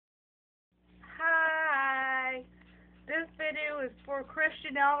is for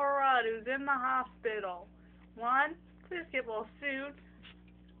Christian Alvarado, who's in the hospital. One, please get well soon.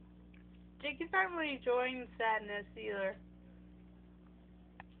 Jakey's not really enjoying the sadness either.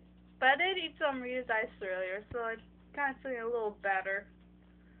 But I did eat some Rita's ice earlier, so I'm kind of feeling a little better.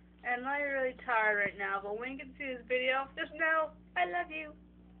 And I'm really tired right now, but when you can see this video, just know I love you.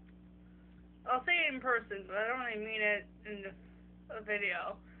 I'll say it in person, but I don't really mean it in a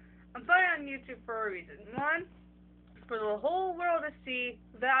video. I'm putting it on YouTube for a reason. One, for the whole world to see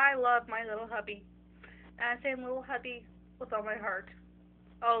that I love my little hubby. And I say little hubby with all my heart.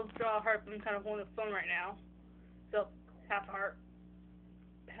 I'll draw a heart, but I'm kind of holding the phone right now. So, half a heart.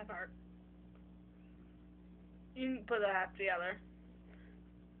 Half a heart. You can put the half together.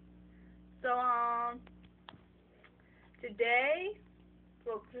 So, today,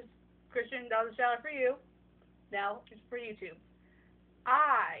 well, Christian, that was a shout out for you. Now, it's for YouTube.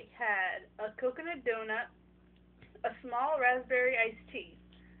 I had a coconut donut, a small raspberry iced tea,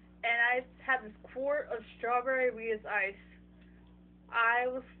 and I had this quart of strawberry Rita's ice. I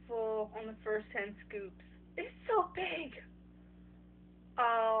was full on the first 10 scoops. It's so big!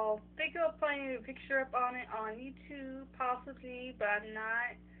 I'll think of putting a picture up on it on YouTube, possibly, but I'm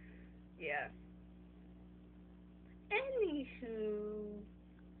not. Yeah. Anywho,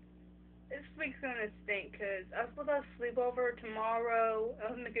 this week's gonna stink, because I was supposed to have a sleepover tomorrow.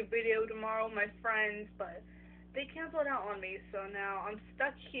 I was gonna make a video tomorrow with my friends, but they canceled out on me, so now I'm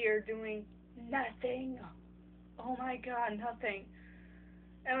stuck here doing nothing. Oh my god, nothing.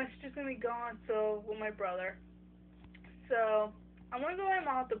 And it's just gonna be gone, so with my brother. So, I'm gonna go with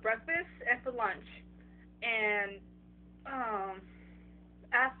my mom for breakfast and for lunch. And,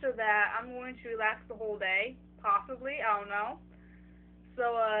 after that, I'm going to relax the whole day. Possibly, I don't know.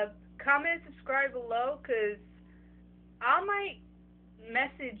 So, comment and subscribe below, because I might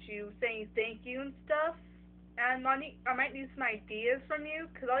message you saying thank you and stuff. And I might need some ideas from you,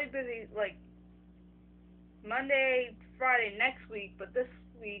 because I'll be busy, like, Monday, Friday next week, but this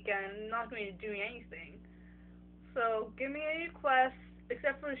week I'm not going to be doing anything. So, give me any requests,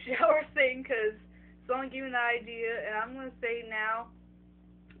 except for the shower thing, because someone gave me the idea, and I'm going to say now,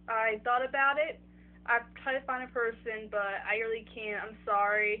 I thought about it. I've tried to find a person, but I really can't. I'm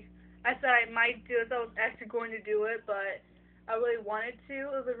sorry. I said I might do it. I was actually going to do it, but I really wanted to.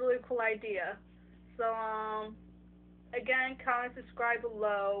 It was a really cool idea. So, again, comment, subscribe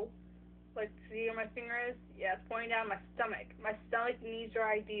below. Like, see where my finger is? Yeah, it's pointing down my stomach. My stomach needs your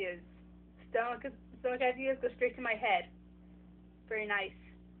ideas. Stomach ideas go straight to my head. Very nice.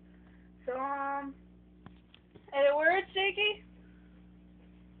 So, any words, Jakey?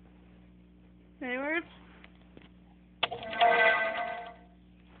 Any words?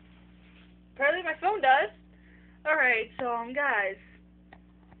 Apparently my phone does. Alright, so, guys,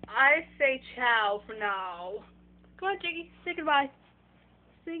 I say ciao for now. Come on, Jakey, say goodbye.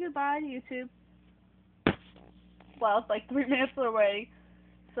 Say goodbye to YouTube. Well, it's like 3 minutes away,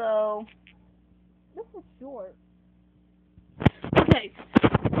 so this is short. Okay,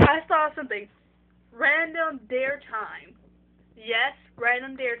 I saw something. Random dare time. Yes,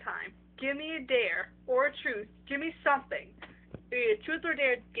 random dare time. Give me a dare or a truth. Give me something. Be a truth or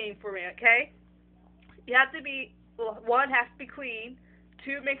dare game for me, okay? You have to be, well, one, has to be clean.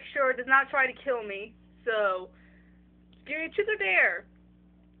 Two, make sure it does not try to kill me. So, give me a truth or dare.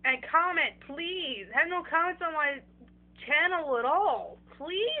 And comment, please. I have no comments on my channel at all.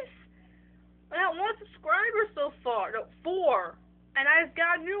 Please? I got 1 subscriber so far. No, 4. And I just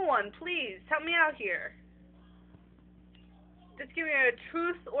got a new one. Please, help me out here. Just give me a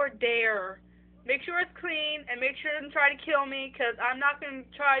truth or dare. Make sure it's clean, and make sure it doesn't try to kill me, because I'm not going to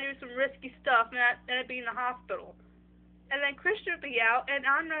try to do some risky stuff and end up being in the hospital. And then Christian will be out, and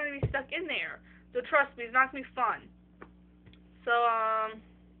I'm not going to be stuck in there. So trust me, it's not going to be fun. So,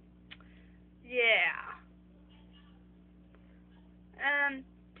 yeah. And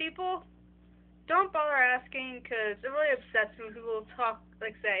people, don't bother asking, because it really upsets me when people talk,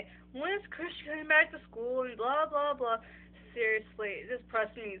 like say, when is Christian going back to school, and blah, blah, blah. Seriously, it just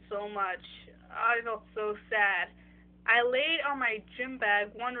pressed me so much. I felt so sad. I laid on my gym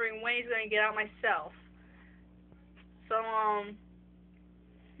bag wondering when he's going to get out myself. So,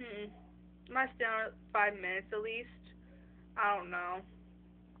 might stay on 5 minutes at least. I don't know.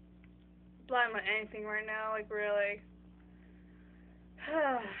 Blind on anything right now, like really.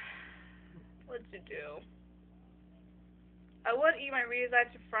 What to do? I would eat my Rita's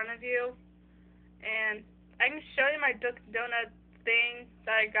ice in front of you, and I can show you my donut thing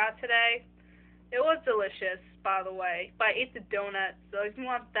that I got today. It was delicious, by the way, but I ate the donut, so if you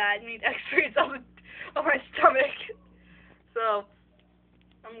want that, you need x-rays on my stomach. So,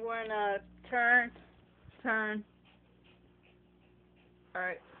 I'm going to turn,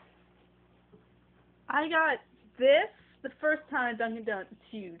 Alright. I got this the first time at Dunkin' Donuts. It's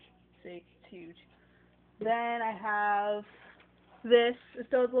huge. See? It's huge. Then I have this. It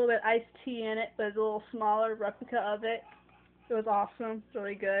still has a little bit of iced tea in it, but it's a little smaller replica of it. It was awesome. It's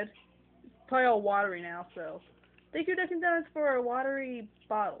really good. It's probably all watery now, so. Thank you, Dunkin' Donuts, for a watery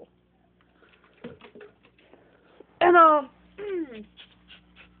bottle. And,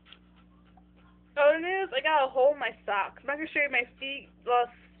 other news, I got a hole in my sock. I'm not going to show you my feet,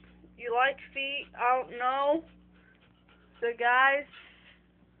 unless you like feet. I don't know. So, guys,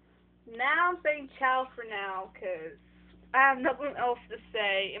 now I'm saying ciao for now, because I have nothing else to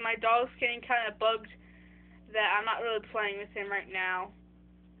say. And my dog's getting kind of bugged that I'm not really playing with him right now.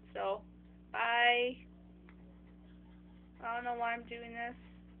 So, bye. I don't know why I'm doing this.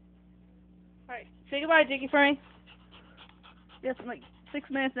 Alright, say goodbye, Dickie, for me. Yes, I'm like 6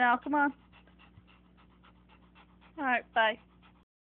 minutes now. Come on. Alright, bye.